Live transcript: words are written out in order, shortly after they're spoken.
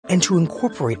and to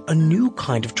incorporate a new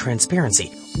kind of transparency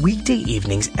weekday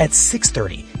evenings at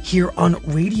 6:30 here on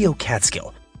Radio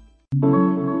Catskill.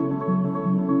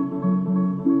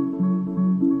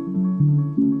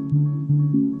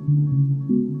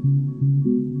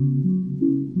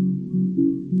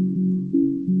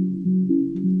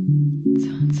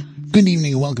 Good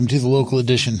evening and welcome to the local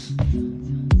edition.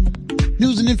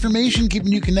 News and information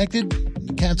keeping you connected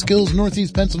to Catskills,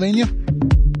 Northeast Pennsylvania.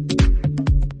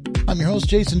 I'm your host,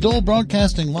 Jason Dole,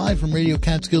 broadcasting live from Radio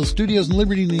Catskills Studios in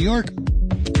Liberty, New York.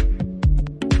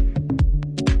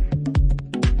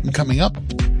 And coming up,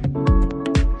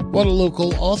 what a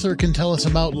local author can tell us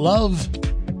about love.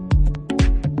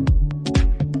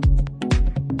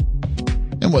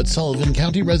 And what Sullivan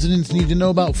County residents need to know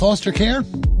about foster care.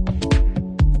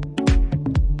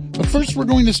 But first, we're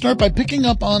going to start by picking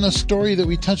up on a story that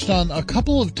we touched on a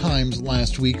couple of times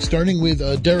last week, starting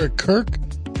with Derek Kirk,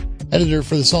 editor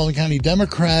for the Sullivan County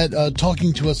Democrat,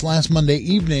 talking to us last Monday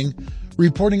evening,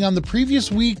 reporting on the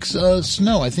previous week's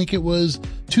snow. I think it was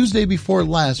Tuesday before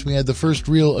last. We had the first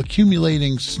real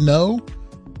accumulating snow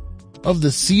of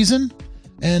the season.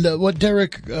 And what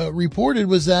Derek reported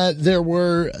was that there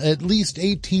were at least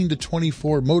 18 to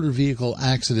 24 motor vehicle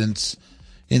accidents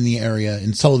in the area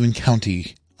in Sullivan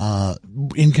County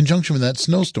in conjunction with that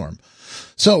snowstorm.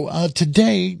 So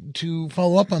today, to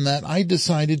follow up on that, I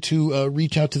decided to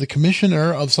reach out to the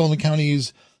commissioner of Sullivan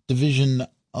County's Division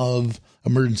of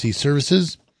Emergency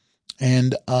Services,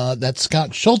 and that's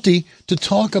Scott Schulte, to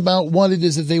talk about what it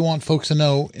is that they want folks to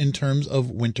know in terms of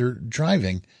winter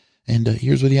driving. And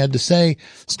here's what he had to say,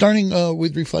 starting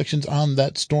with reflections on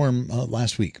that storm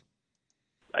last week.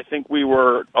 I think we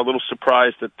were a little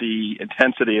surprised at the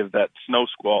intensity of that snow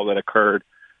squall that occurred.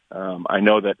 I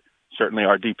know that certainly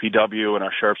our DPW and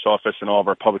our sheriff's office and all of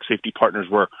our public safety partners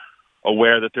were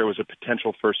aware that there was a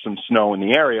potential for some snow in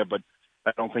the area, but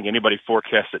I don't think anybody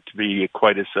forecast it to be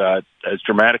quite as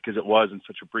dramatic as it was in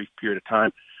such a brief period of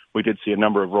time. We did see a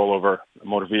number of rollover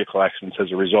motor vehicle accidents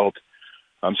as a result.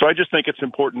 So I just think it's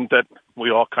important that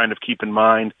we all kind of keep in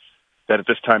mind that at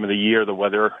this time of the year, the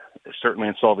weather, certainly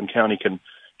in Sullivan County, can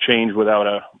change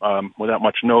without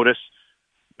much notice.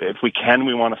 If we can,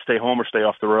 we want to stay home or stay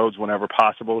off the roads whenever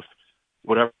possible. If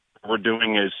whatever we're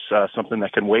doing is something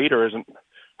that can wait or isn't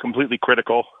completely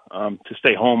critical, to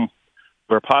stay home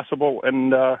where possible,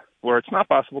 and where it's not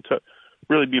possible, to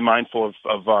really be mindful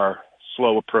of our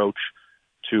slow approach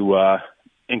to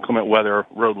inclement weather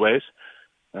roadways,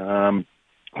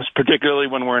 particularly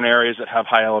when we're in areas that have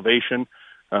high elevation,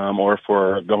 or if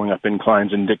we're going up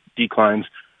inclines and declines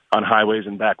on highways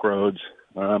and back roads.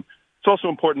 It's also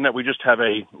important that we just have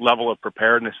a level of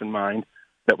preparedness in mind,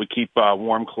 that we keep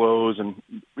warm clothes and,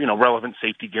 relevant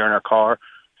safety gear in our car,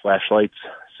 flashlights,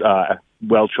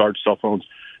 well-charged cell phones,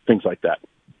 things like that.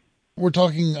 We're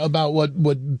talking about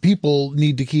what people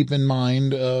need to keep in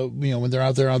mind, when they're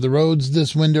out there on the roads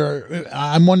this winter.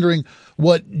 I'm wondering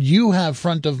what you have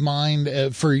front of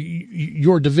mind for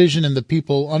your division and the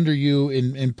people under you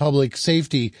in public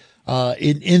safety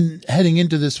in heading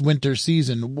into this winter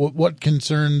season. What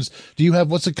concerns do you have?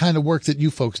 What's the kind of work that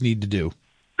you folks need to do?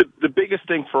 The biggest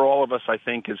thing for all of us, I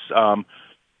think, is, I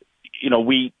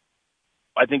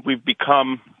think we've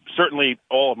become, certainly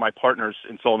all of my partners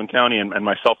in Sullivan County and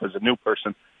myself as a new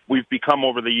person, we've become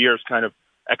over the years kind of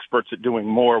experts at doing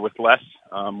more with less.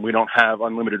 We don't have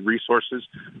unlimited resources.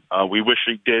 We wish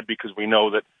we did, because we know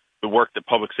that the work that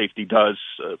public safety does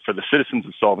for the citizens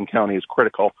of Sullivan County is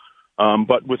critical.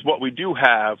 But with what we do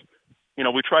have,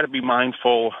 we try to be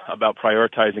mindful about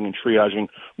prioritizing and triaging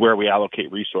where we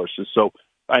allocate resources. So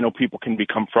I know people can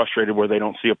become frustrated where they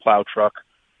don't see a plow truck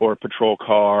or a patrol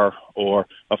car or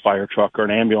a fire truck or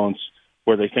an ambulance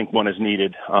where they think one is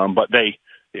needed. But they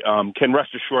can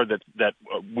rest assured that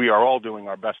we are all doing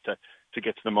our best to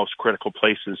get to the most critical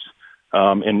places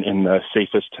in the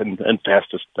safest and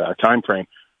fastest time frame.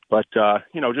 But,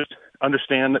 just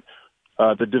understand that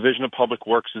the Division of Public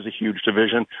Works is a huge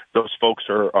division. Those folks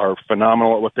are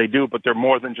phenomenal at what they do, but they're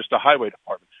more than just a highway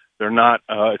department. They're not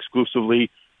exclusively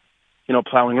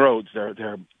plowing roads.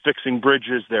 They're fixing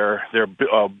bridges. They're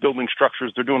building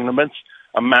structures. They're doing an immense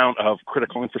amount of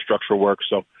critical infrastructure work.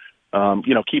 So,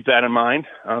 keep that in mind.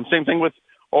 Same thing with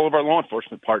all of our law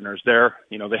enforcement partners.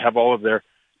 They have all of their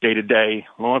day-to-day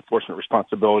law enforcement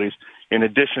responsibilities in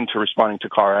addition to responding to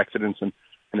car accidents and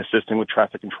assisting with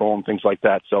traffic control and things like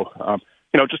that. So,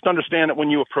 just understand that when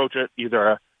you approach it,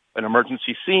 either an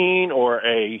emergency scene or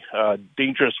a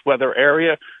dangerous weather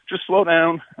area, just slow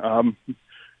down.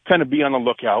 Kind of be on the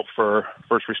lookout for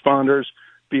first responders,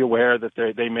 be aware that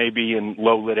they may be in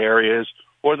low-lit areas,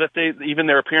 or that even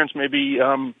their appearance may be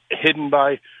hidden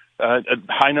by a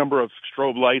high number of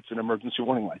strobe lights and emergency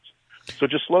warning lights. So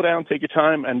just slow down, take your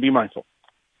time, and be mindful.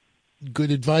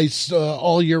 Good advice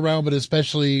all year round, but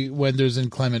especially when there's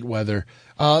inclement weather.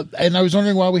 And I was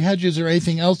wondering, while we had you, is there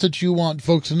anything else that you want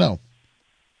folks to know?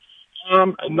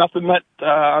 Nothing that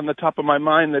on the top of my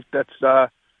mind that's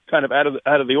kind of out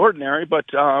of the ordinary, but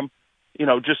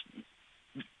just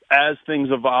as things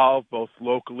evolve, both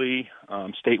locally,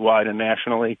 statewide, and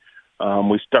nationally,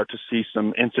 we start to see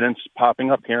some incidents popping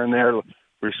up here and there.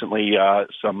 Recently,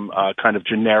 some kind of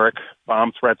generic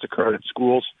bomb threats occurred at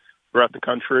schools throughout the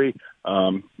country.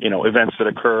 Events that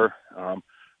occur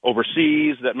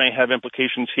overseas that may have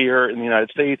implications here in the United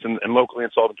States and locally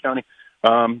in Sullivan County.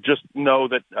 Just know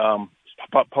that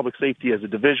public safety as a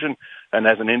division and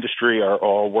as an industry are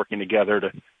all working together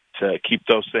to keep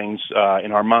those things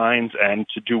in our minds and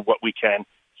to do what we can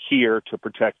here to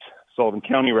protect Sullivan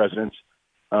County residents.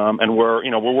 And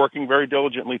we're working very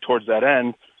diligently towards that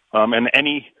end. And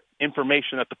any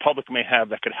information that the public may have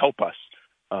that could help us,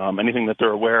 anything that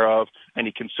they're aware of,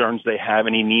 any concerns they have,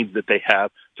 any needs that they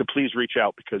have, to please reach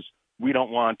out, because we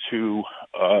don't want to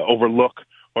overlook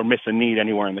or miss a need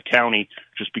anywhere in the county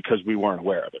just because we weren't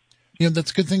aware of it.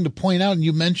 That's a good thing to point out. And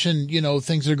you mentioned,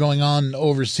 things that are going on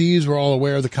overseas. We're all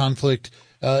aware of the conflict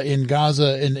in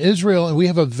Gaza and Israel. And we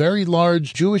have a very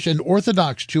large Jewish and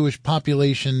Orthodox Jewish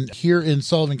population here in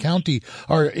Sullivan County.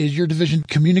 Is your division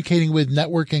communicating with,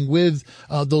 networking with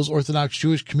those Orthodox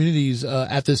Jewish communities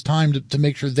at this time to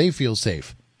make sure they feel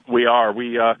safe? We are.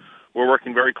 We're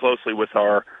working very closely with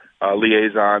our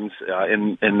liaisons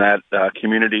in that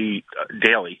community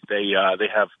daily. They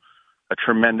have a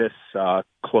tremendous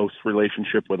close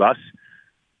relationship with us,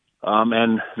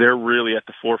 and they're really at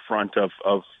the forefront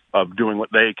of doing what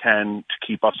they can to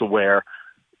keep us aware,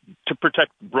 to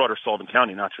protect broader Sullivan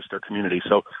County, not just their community.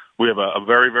 So we have a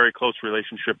very, very close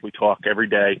relationship. We talk every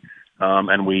day,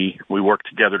 and we work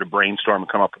together to brainstorm and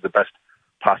come up with the best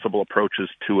possible approaches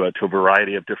to a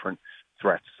variety of different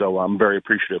threats. So I'm very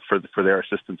appreciative for their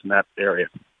assistance in that area.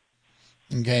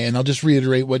 Okay, and I'll just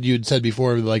reiterate what you had said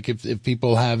before, like if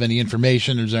people have any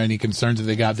information, or is there any concerns that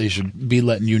they got, they should be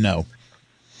letting you know.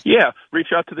 Yeah, reach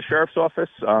out to the sheriff's office.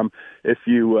 If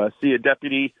you see a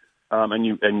deputy and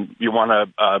you want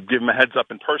to give them a heads up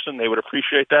in person, they would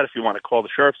appreciate that. If you want to call the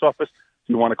sheriff's office, if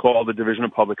you want to call the Division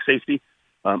of Public Safety,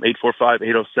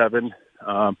 845-807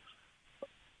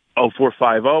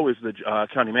 0450 is the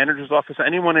county manager's office.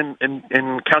 Anyone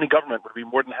in county government would be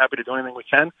more than happy to do anything we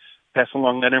can. Pass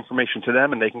along that information to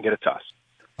them, and they can get it to us.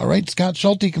 All right, Scott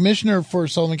Schulte, Commissioner for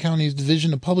Sullivan County's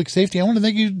Division of Public Safety. I want to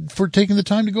thank you for taking the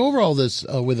time to go over all this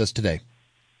with us today.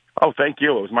 Oh, thank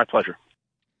you. It was my pleasure.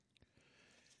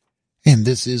 And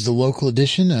this is the local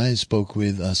edition. I spoke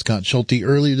with Scott Schulte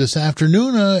earlier this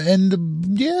afternoon,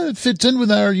 it fits in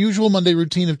with our usual Monday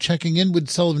routine of checking in with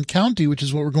Sullivan County, which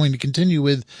is what we're going to continue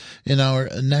with in our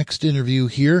next interview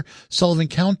here. Sullivan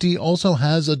County also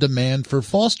has a demand for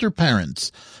foster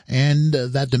parents, and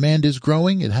that demand is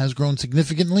growing. It has grown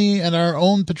significantly, and our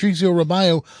own Patricio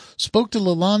Rabayo spoke to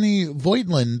Leilani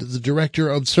Voigtland, the Director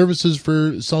of Services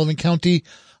for Sullivan County,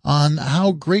 on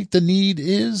how great the need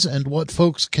is and what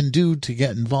folks can do to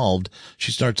get involved.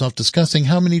 She starts off discussing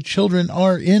how many children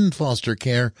are in foster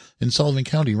care in Sullivan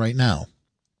County right now.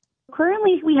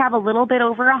 Currently, we have a little bit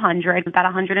over 100, about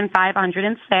 105,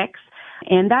 106,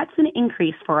 and that's an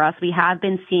increase for us. We have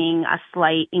been seeing a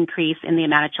slight increase in the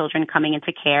amount of children coming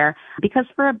into care, because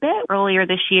for a bit earlier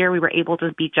this year, we were able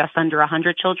to be just under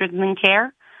 100 children in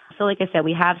care. So like I said,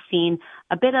 we have seen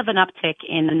a bit of an uptick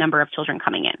in the number of children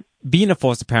coming in. Being a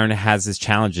foster parent has its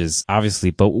challenges, obviously,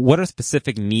 but what are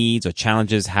specific needs or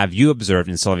challenges have you observed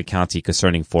in Sullivan County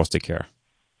concerning foster care?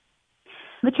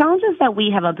 The challenges that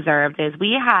we have observed is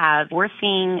we're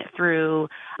seeing through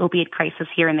opiate crisis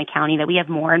here in the county that we have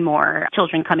more and more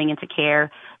children coming into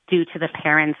care due to the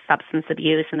parents' substance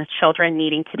abuse and the children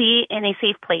needing to be in a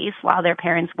safe place while their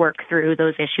parents work through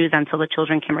those issues until the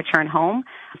children can return home.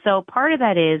 So part of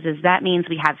that is that means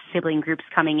we have sibling groups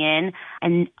coming in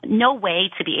and no way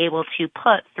to be able to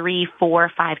put 3,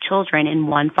 4, 5 children in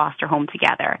one foster home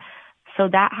together. So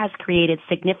that has created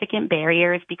significant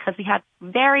barriers because we have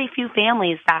very few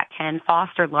families that can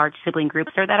foster large sibling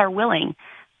groups or that are willing.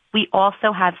 We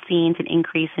also have seen an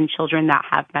increase in children that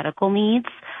have medical needs,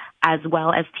 as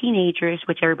well as teenagers,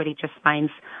 which everybody just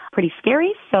finds pretty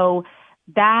scary. So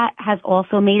that has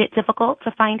also made it difficult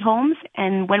to find homes.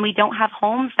 And when we don't have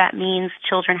homes, that means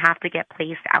children have to get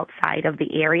placed outside of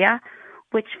the area,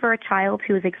 which for a child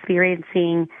who is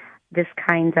experiencing this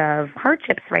kind of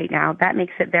hardships right now, that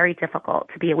makes it very difficult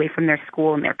to be away from their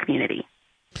school and their community.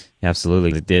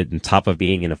 Absolutely. On top of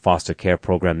being in a foster care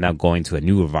program, now going to a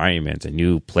new environment, a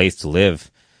new place to live,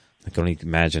 I can only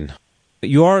imagine.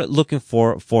 You are looking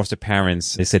for foster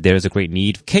parents. They said there is a great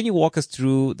need. Can you walk us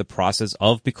through the process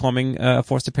of becoming a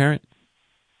foster parent?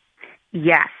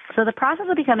 Yes. So the process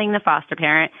of becoming the foster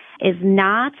parent is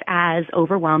not as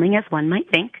overwhelming as one might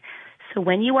think. So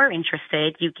when you are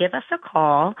interested, you give us a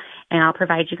call, and I'll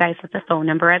provide you guys with the phone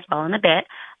number as well in a bit.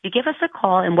 You give us a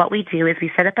call, and what we do is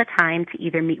we set up a time to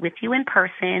either meet with you in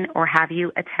person or have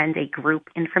you attend a group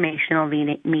informational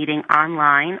meeting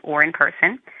online or in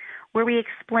person, where we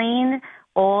explain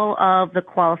all of the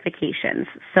qualifications.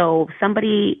 So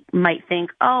somebody might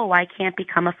think, oh, I can't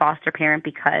become a foster parent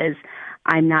because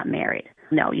I'm not married.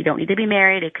 No, you don't need to be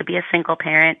married. It could be a single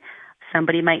parent.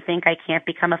 Somebody might think I can't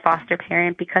become a foster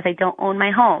parent because I don't own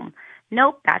my home.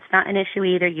 Nope, that's not an issue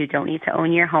either. You don't need to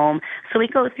own your home. So we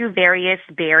go through various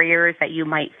barriers that you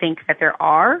might think that there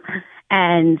are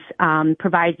and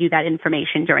provide you that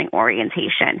information during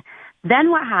orientation.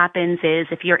 Then what happens is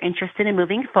if you're interested in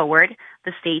moving forward,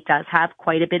 the state does have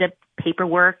quite a bit of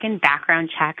paperwork and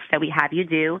background checks that we have you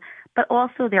do, but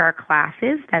also there are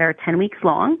classes that are 10 weeks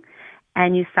long,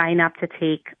 and you sign up to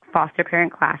take foster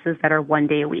parent classes that are 1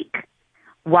 day a week.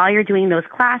 While you're doing those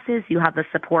classes, you have the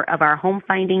support of our home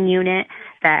finding unit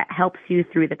that helps you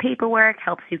through the paperwork,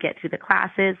 helps you get through the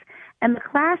classes. And the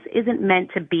class isn't meant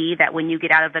to be that when you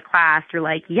get out of the class, you're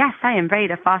like, yes, I am ready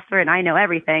to foster and I know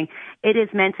everything. It is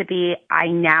meant to be, I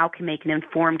now can make an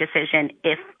informed decision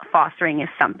if fostering is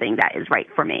something that is right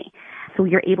for me. So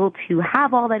you're able to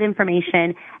have all that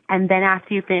information, and then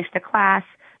after you finish the class,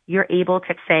 you're able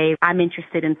to say, I'm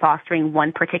interested in fostering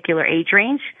one particular age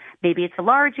range. Maybe it's a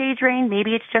large age range,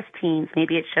 maybe it's just teens,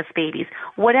 maybe it's just babies.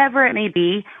 Whatever it may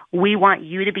be, we want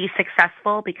you to be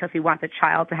successful because we want the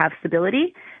child to have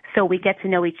stability. So we get to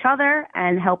know each other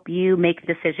and help you make a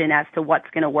decision as to what's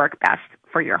going to work best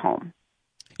for your home.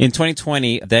 In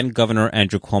 2020, then Governor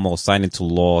Andrew Cuomo signed into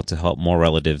law to help more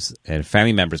relatives and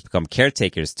family members become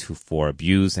caretakers for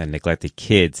abused and neglected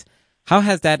kids. How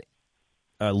has that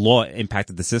law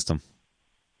impacted the system?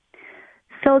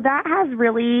 So that has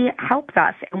really helped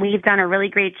us, and we've done a really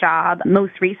great job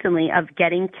most recently of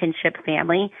getting kinship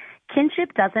family.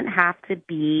 Kinship doesn't have to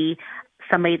be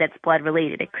somebody that's blood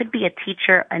related. It could be a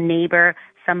teacher, a neighbor,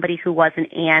 somebody who was an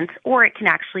aunt, or it can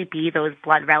actually be those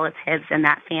blood relatives in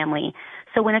that family.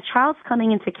 So when a child's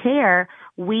coming into care,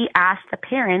 we ask the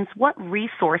parents, what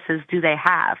resources do they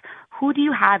have? Who do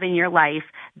you have in your life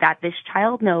that this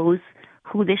child knows,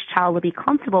 who this child would be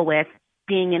comfortable with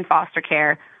being in foster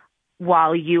care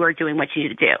while you are doing what you need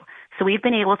to do? So we've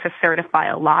been able to certify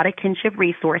a lot of kinship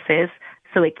resources,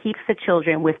 so it keeps the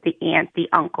children with the aunt, the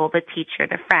uncle, the teacher,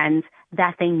 the friends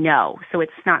that they know. So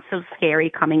it's not so scary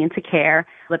coming into care.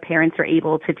 The parents are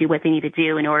able to do what they need to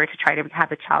do in order to try to have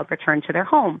the child return to their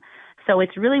home. So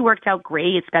it's really worked out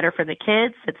great. It's better for the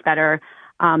kids. It's better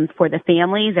for the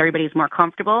families. Everybody's more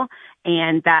comfortable.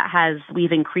 And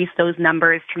we've increased those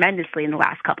numbers tremendously in the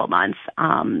last couple months.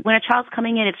 When a child's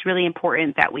coming in, it's really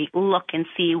important that we look and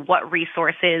see what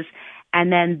resources,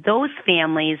 and then those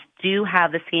families do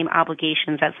have the same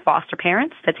obligations as foster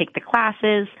parents to take the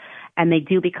classes, and they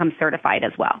do become certified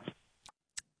as well.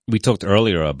 We talked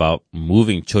earlier about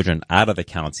moving children out of the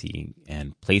county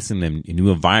and placing them in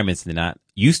new environments they're not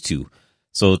used to.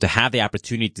 So to have the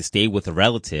opportunity to stay with a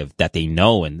relative that they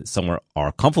know and somewhere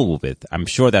are comfortable with, I'm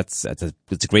sure it's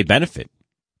a great benefit.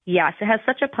 Yes, it has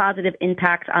such a positive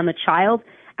impact on the child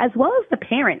as well as the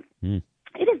parent.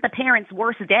 It is the parent's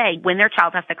worst day when their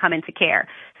child has to come into care.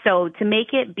 So to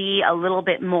make it be a little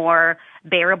bit more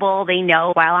bearable, they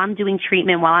know while I'm doing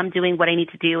treatment, while I'm doing what I need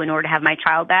to do in order to have my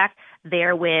child back,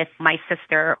 they're with my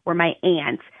sister or my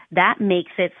aunt. That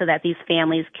makes it so that these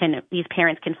parents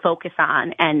can focus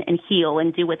on and heal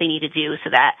and do what they need to do so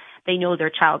that they know their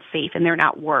child's safe and they're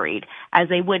not worried, as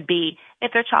they would be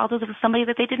if their child was with somebody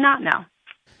that they did not know.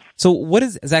 So what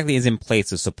exactly is in place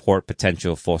to support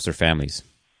potential foster families?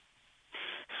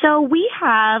 So we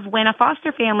have, when a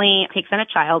foster family takes on a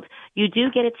child, you do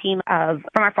get a team from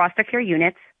our foster care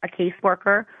units, a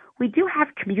caseworker. We do have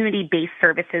community-based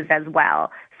services as well.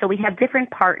 So we have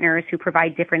different partners who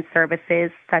provide different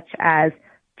services, such as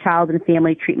child and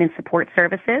family treatment support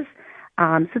services.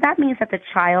 So that means that the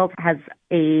child has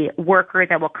a worker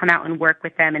that will come out and work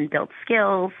with them and build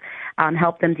skills,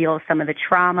 help them deal with some of the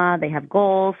trauma. They have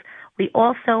goals. We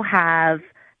also have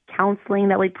counseling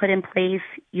that we put in place.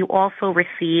 You also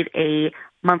receive a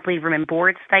monthly room and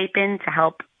board stipend to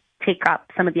help take up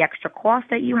some of the extra costs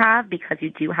that you have because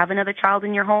you do have another child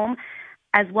in your home,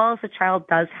 as well as the child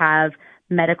does have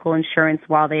medical insurance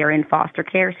while they are in foster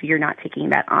care, so you're not taking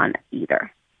that on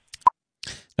either.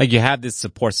 Like you have this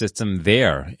support system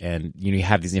there, and you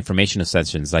have these informational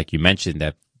sessions, like you mentioned,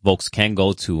 that folks can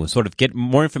go to and sort of get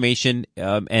more information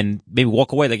and maybe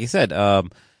walk away, like you said,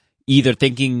 either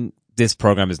thinking this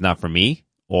program is not for me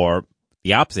or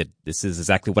the opposite. This is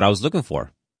exactly what I was looking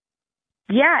for.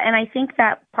 Yeah, and I think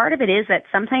that part of it is that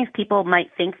sometimes people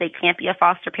might think they can't be a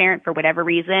foster parent for whatever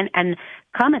reason, and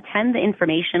come attend the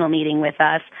informational meeting with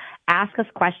us. Ask us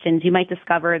questions. You might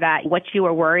discover that what you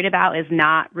were worried about is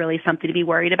not really something to be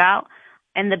worried about.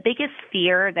 And the biggest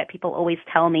fear that people always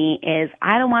tell me is,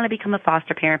 I don't want to become a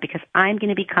foster parent because I'm going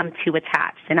to become too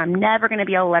attached and I'm never going to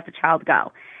be able to let the child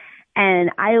go.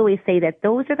 And I always say that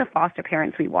those are the foster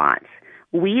parents we want.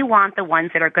 We want the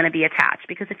ones that are going to be attached,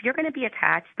 because if you're going to be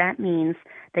attached, that means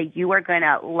that you are going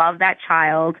to love that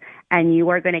child and you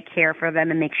are going to care for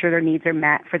them and make sure their needs are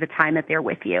met for the time that they're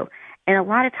with you. And a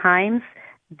lot of times,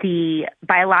 the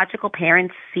biological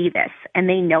parents see this and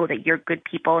they know that you're good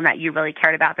people and that you really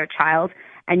cared about their child,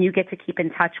 and you get to keep in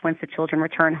touch once the children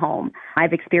return home.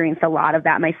 I've experienced a lot of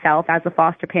that myself as a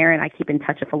foster parent. I keep in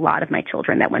touch with a lot of my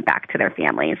children that went back to their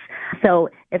families. So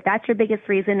if that's your biggest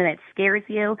reason and it scares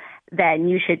you, then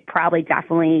you should probably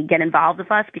definitely get involved with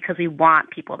us, because we want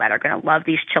people that are going to love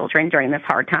these children during this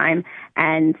hard time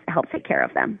and help take care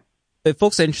of them. If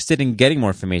folks are interested in getting more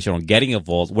information or getting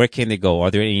involved, where can they go? Are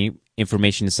there any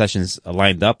information sessions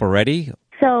lined up already?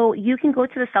 So you can go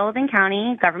to the Sullivan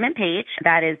County government page.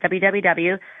 That is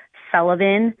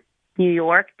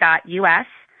www.sullivan.newyork.us.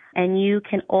 And you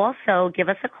can also give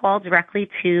us a call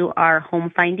directly to our home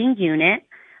finding unit.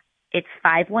 It's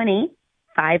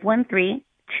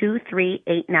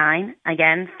 518-513-2389.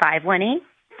 Again,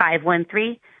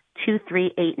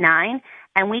 518-513-2389.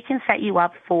 And we can set you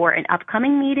up for an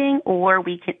upcoming meeting, or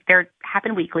they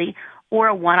happen weekly, or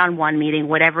a one-on-one meeting,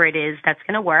 whatever it is that's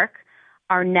going to work.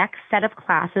 Our next set of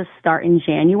classes start in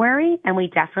January, and we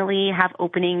definitely have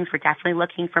openings. We're definitely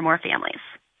looking for more families.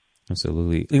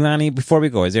 Absolutely. Leilani, before we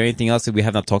go, is there anything else that we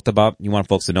have not talked about you want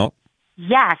folks to know?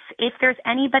 Yes. If there's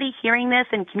anybody hearing this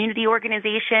in community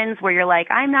organizations where you're like,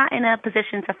 I'm not in a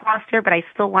position to foster, but I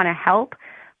still want to help,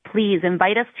 please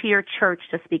invite us to your church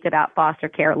to speak about foster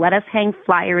care. Let us hang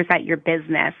flyers at your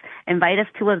business. Invite us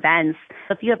to events.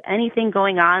 If you have anything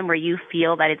going on where you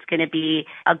feel that it's going to be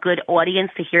a good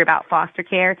audience to hear about foster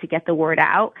care, to get the word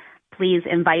out, please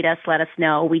invite us. Let us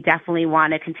know. We definitely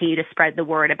want to continue to spread the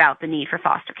word about the need for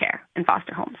foster care and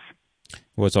foster homes.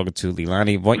 We're talking to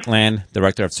Leilani Voigtland,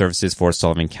 Director of Services for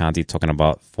Sullivan County, talking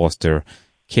about foster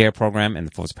care program and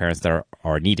the foster parents that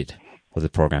are needed for the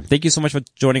program. Thank you so much for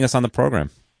joining us on the program.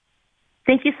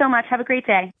 Thank you so much. Have a great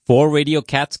day. For Radio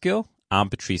Catskill, I'm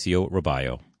Patricio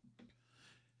Roballo.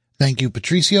 Thank you,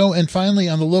 Patricio. And finally,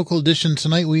 on the local edition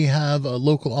tonight, we have a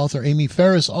local author, Amy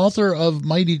Ferris, author of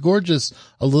Mighty Gorgeous,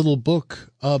 a little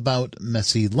book about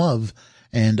messy love.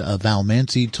 And Val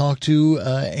Mancy talked to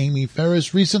Amy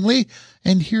Ferris recently,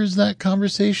 and here's that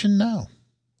conversation now.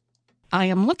 I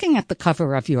am looking at the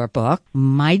cover of your book,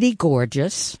 Mighty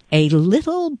Gorgeous, a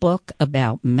little book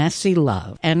about messy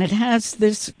love. And it has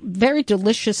this very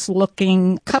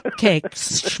delicious-looking cupcake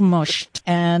smushed,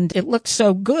 and it looks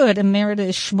so good, and there it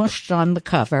is smushed on the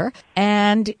cover.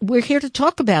 And we're here to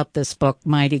talk about this book,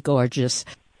 Mighty Gorgeous.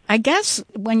 I guess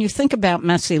when you think about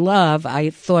messy love, I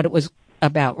thought it was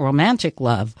about romantic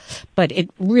love, but it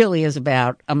really is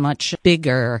about a much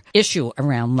bigger issue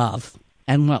around love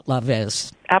and what love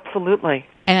is. Absolutely.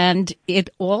 And it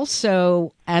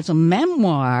also, as a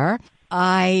memoir,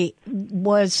 I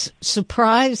was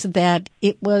surprised that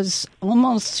it was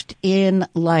almost in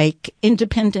like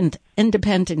independent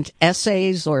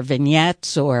essays or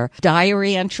vignettes or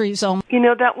diary entries. You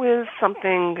know, that was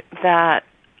something that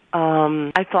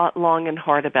I thought long and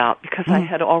hard about, because I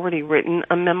had already written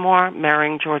a memoir,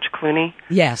 Marrying George Clooney.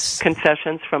 Yes.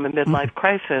 Confessions from a Midlife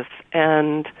Crisis.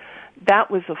 And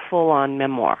that was a full-on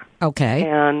memoir. Okay.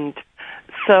 And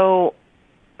so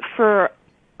for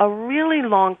a really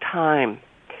long time,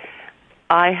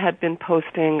 I had been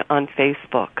posting on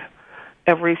Facebook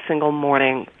every single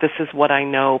morning, this is what I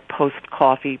know,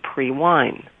 post-coffee,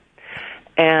 pre-wine.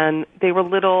 And they were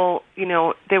little,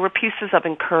 they were pieces of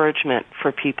encouragement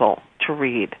for people to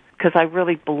read, because I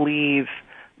really believe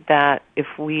that if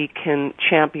we can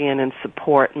champion and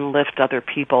support and lift other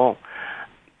people,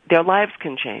 their lives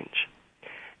can change.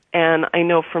 And I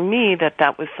know for me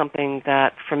that was something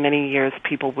that for many years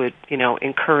people would,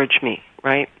 encourage me,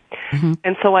 right? Mm-hmm.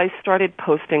 And so I started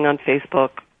posting on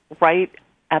Facebook right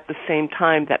at the same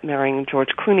time that Marrying George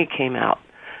Clooney came out,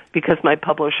 because my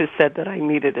publisher said that I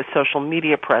needed a social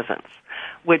media presence,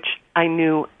 which I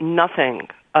knew nothing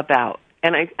about.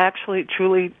 And I actually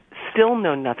truly still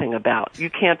know nothing about. You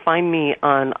can't find me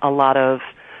on a lot of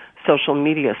social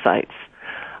media sites.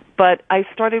 But I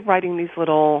started writing these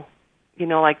little,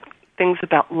 things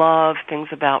about love, things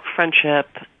about friendship.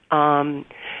 And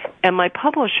my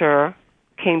publisher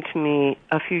came to me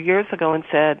a few years ago and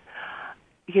said,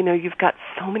 you know, you've got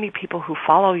so many people who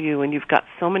follow you and you've got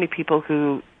so many people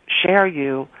who share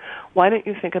you. Why don't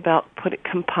you think about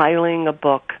compiling a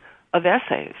book of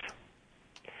essays?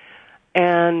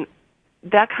 And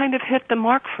that kind of hit the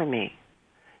mark for me.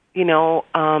 You know,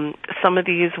 some of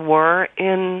these were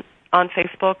on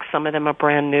Facebook. Some of them are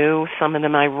brand new. Some of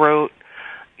them I wrote,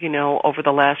 you know, over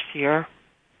the last year.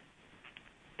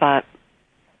 But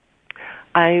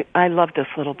I love this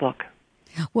little book.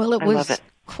 Well, it was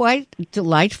quite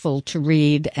delightful to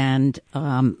read, and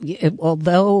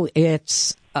although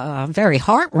it's very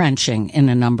heart-wrenching in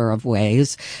a number of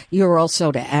ways, you're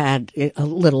also to add a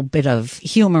little bit of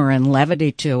humor and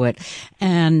levity to it,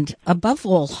 and above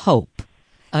all, hope.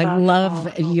 I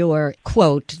love your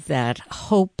quote that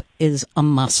hope is a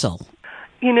muscle.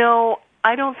 You know,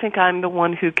 I don't think I'm the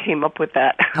one who came up with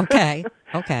that. Okay.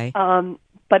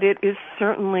 But it is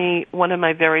certainly one of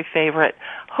my very favorite.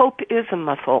 Hope is a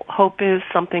muscle. Hope is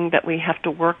something that we have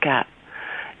to work at.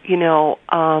 You know,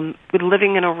 we're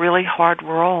living in a really hard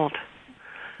world.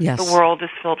 Yes. The world is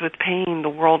filled with pain. The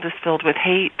world is filled with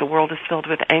hate. The world is filled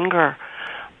with anger.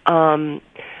 So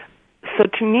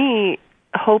to me,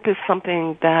 hope is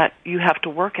something that you have to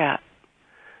work at.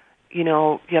 You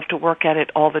know, you have to work at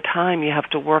it all the time. You have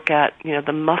to work at, you know,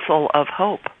 the muscle of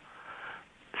hope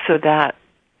so that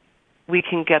we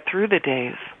can get through the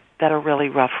days that are really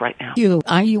rough right now.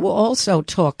 You also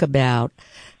talk about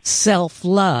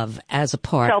self-love as a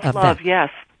part of that, yes,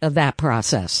 of that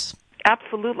process.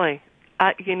 Absolutely.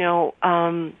 You know,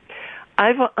 I'm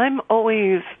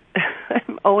always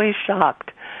I'm always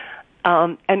shocked,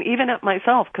 and even at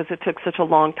myself, because it took such a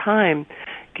long time,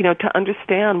 you know, to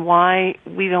understand why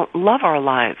we don't love our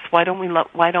lives. Why don't we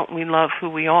love who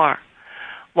we are?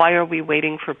 Why are we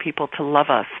waiting for people to love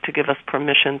us, to give us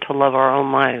permission to love our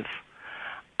own lives?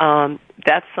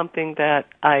 That's something that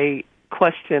I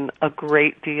question a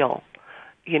great deal.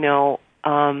 You know,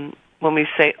 when we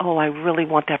say, oh, I really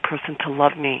want that person to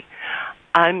love me,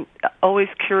 I'm always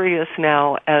curious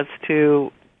now as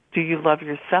to, do you love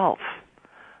yourself?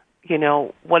 You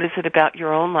know, what is it about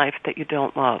your own life that you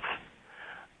don't love?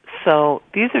 So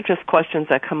these are just questions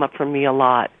that come up for me a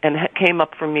lot, and came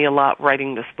up for me a lot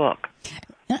writing this book.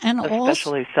 And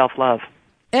especially self-love.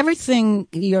 Everything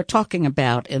you're talking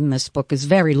about in this book is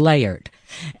very layered.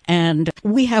 And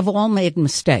we have all made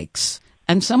mistakes.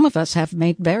 And some of us have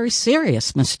made very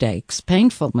serious mistakes,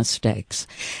 painful mistakes.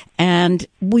 And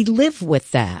we live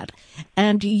with that.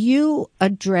 And you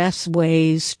address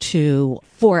ways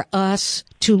for us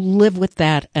to live with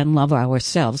that and love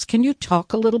ourselves. Can you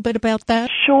talk a little bit about that?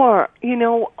 Sure. You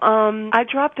know, I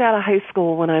dropped out of high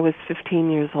school when I was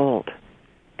 15 years old.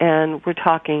 And we're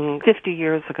talking 50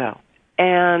 years ago.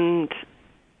 And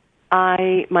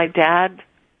my dad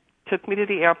took me to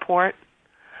the airport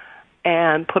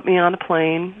and put me on a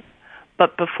plane.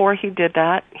 But before he did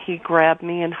that, he grabbed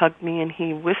me and hugged me and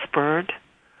he whispered,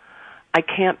 I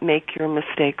can't make your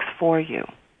mistakes for you.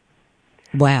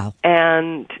 Wow.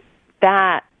 And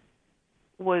that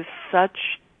was such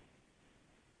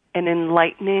an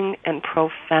enlightening and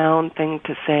profound thing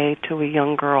to say to a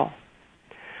young girl.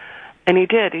 And he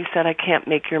did. He said, I can't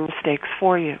make your mistakes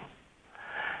for you.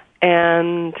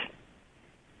 And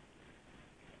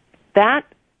that,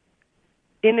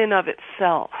 in and of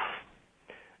itself,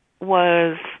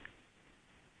 was,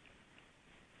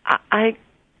 I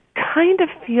kind of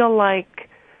feel like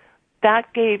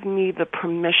that gave me the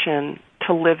permission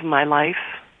to live my life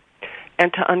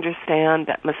and to understand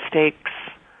that mistakes,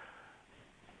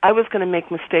 I was going to make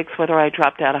mistakes whether I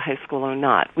dropped out of high school or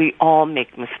not. We all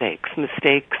make mistakes.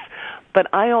 But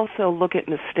I also look at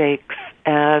mistakes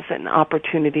as an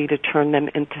opportunity to turn them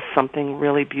into something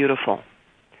really beautiful.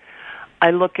 I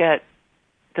look at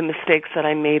the mistakes that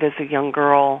I made as a young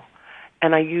girl,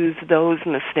 and I use those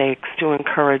mistakes to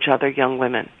encourage other young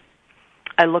women.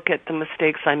 I look at the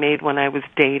mistakes I made when I was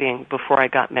dating before I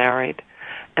got married,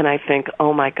 and I think,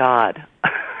 oh my God,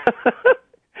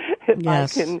 if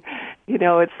yes. I can, you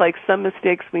know, it's like some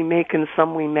mistakes we make and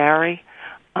some we marry.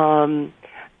 And,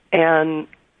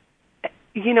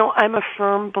 you know, I'm a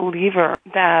firm believer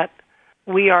that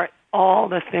we are all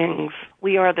the things.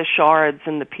 We are the shards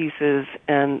and the pieces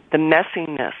and the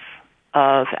messiness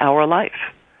of our life.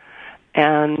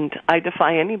 And I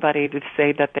defy anybody to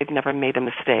say that they've never made a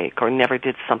mistake or never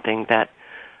did something that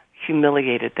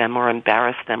humiliated them or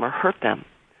embarrassed them or hurt them.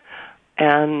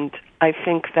 And I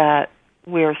think that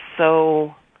we're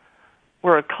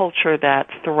a culture that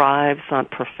thrives on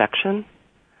perfection,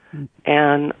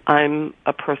 and I'm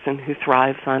a person who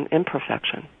thrives on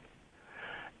imperfection.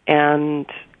 And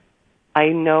I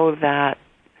know that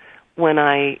when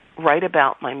I write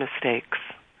about my mistakes,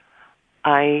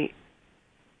 I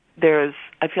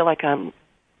feel like I'm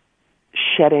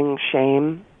shedding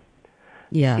shame.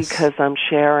 Yes. Because I'm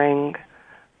sharing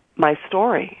my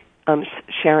story. I'm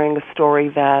sharing a story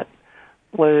that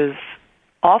was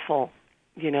awful,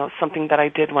 something that I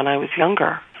did when I was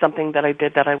younger, something that I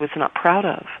did that I was not proud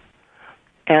of.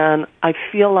 And I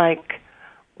feel like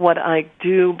what I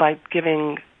do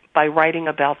by writing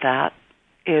about that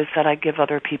is that I give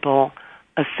other people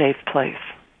a safe place.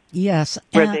 Yes.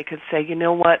 Where they could say, you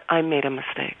know what, I made a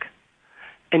mistake.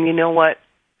 And you know what,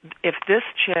 if this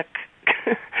chick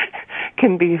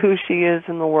can be who she is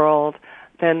in the world,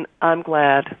 then I'm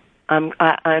glad. I'm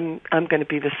going to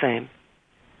be the same.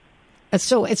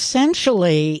 So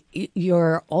essentially,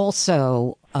 you're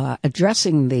also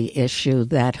addressing the issue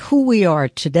that who we are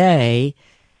today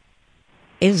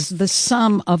is the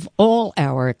sum of all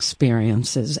our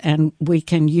experiences, and we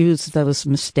can use those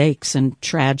mistakes and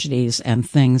tragedies and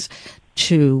things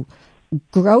to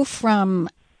grow from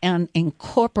and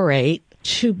incorporate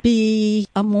to be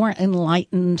a more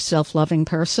enlightened, self-loving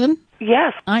person.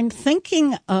 Yes. I'm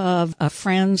thinking of a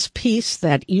friend's piece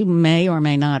that you may or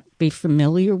may not be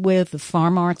familiar with, the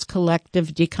Farm Arts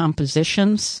Collective,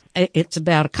 Decompositions. It's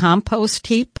about a compost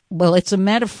heap. Well, it's a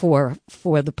metaphor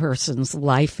for the person's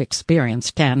life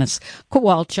experience. Tanis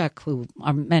Kowalczyk, who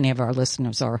many of our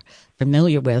listeners are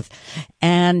familiar with.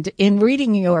 And in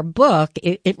reading your book,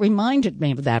 it reminded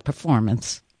me of that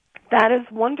performance. That is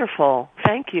wonderful.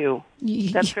 Thank you.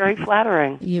 That's very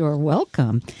flattering. You're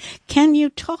welcome. Can you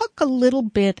talk a little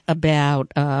bit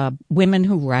about women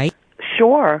who write?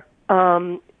 Sure.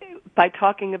 By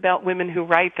talking about women who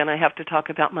write, then I have to talk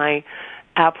about my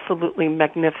absolutely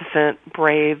magnificent,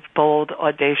 brave, bold,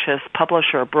 audacious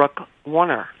publisher, Brooke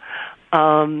Warner.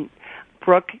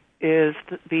 Brooke is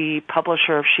the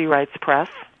publisher of She Writes Press.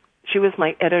 She was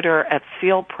my editor at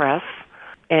Seal Press,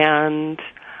 and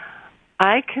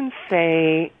I can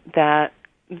say that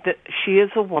she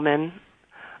is a woman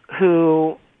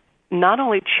who not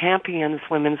only champions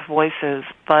women's voices,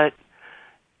 but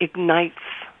ignites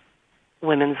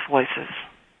women's voices.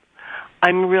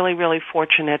 I'm really, really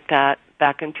fortunate that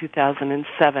back in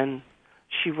 2007,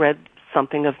 she read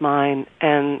something of mine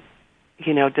and,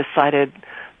 decided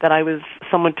that I was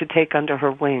someone to take under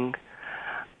her wing.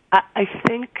 I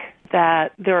think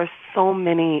that there are so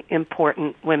many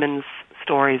important women's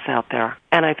stories out there,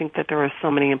 and I think that there are so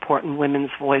many important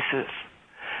women's voices.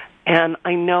 And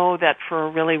I know that for a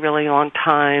really, really long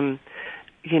time,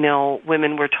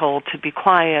 women were told to be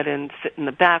quiet and sit in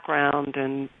the background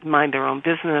and mind their own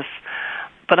business.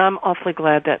 But I'm awfully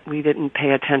glad that we didn't pay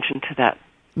attention to that.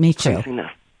 Me too. Craziness.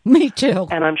 Me too.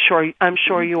 And I'm sure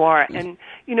you are. And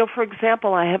for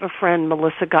example, I have a friend,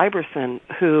 Melissa Giberson,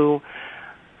 who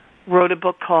wrote a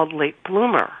book called Late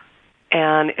Bloomer.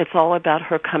 And it's all about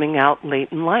her coming out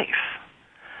late in life.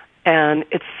 And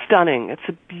it's stunning. It's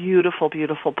a beautiful,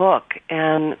 beautiful book.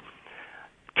 And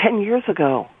 10 years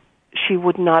ago, she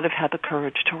would not have had the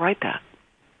courage to write that.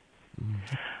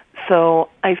 Mm-hmm. So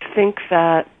I think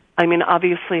that,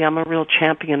 obviously I'm a real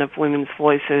champion of women's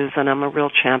voices, and I'm a real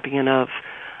champion of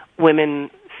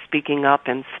women speaking up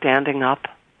and standing up.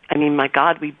 My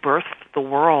God, we birthed the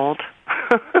world.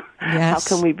 Yes. How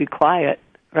can we be quiet,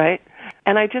 right?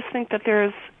 And I just think that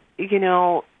there's,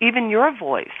 even your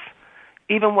voice,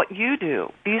 even what you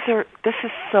do, this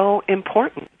is so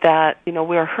important that,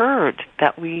 we're heard,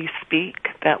 that we speak,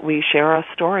 that we share our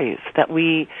stories, that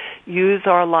we use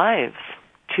our lives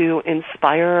to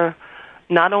inspire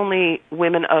not only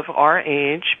women of our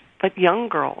age, but young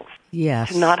girls.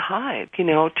 Yes. To not hide,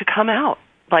 to come out,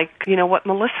 like, what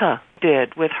Melissa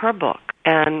did with her book,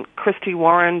 and Christy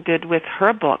Warren did with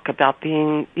her book about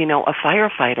being, a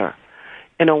firefighter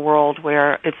in a world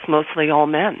where it's mostly all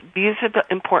men. These are the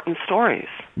important stories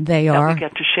that we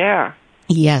get to share.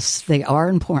 Yes, they are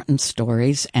important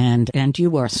stories, and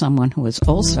you are someone who is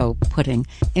also putting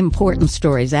important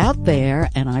stories out there,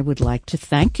 and I would like to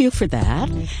thank you for that,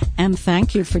 and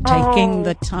thank you for taking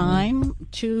the time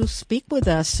to speak with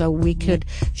us so we could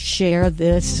share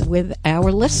this with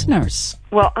our listeners.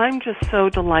 Well, I'm just so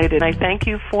delighted. I thank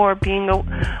you for being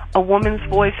a woman's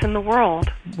voice in the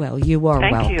world. Well, you are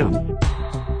welcome. Thank you.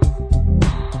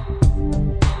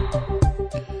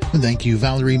 Thank you,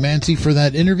 Valerie Mancy, for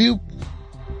that interview.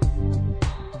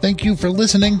 Thank you for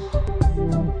listening.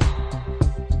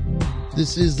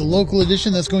 This is the local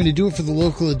edition. That's going to do it for the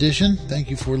local edition.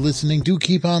 Thank you for listening. Do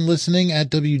keep on listening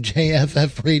at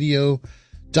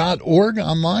wjffradio.org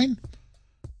online,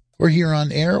 or here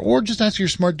on air, or just ask your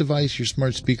smart device, your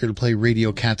smart speaker, to play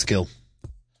Radio Catskill.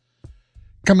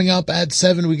 Coming up at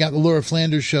 7, we got the Laura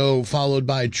Flanders Show, followed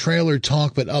by Trailer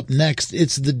Talk. But up next,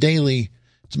 it's The Daily.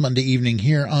 It's Monday evening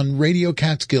here on Radio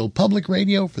Catskill, public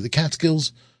radio for the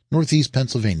Catskills, Northeast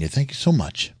Pennsylvania. Thank you so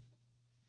much.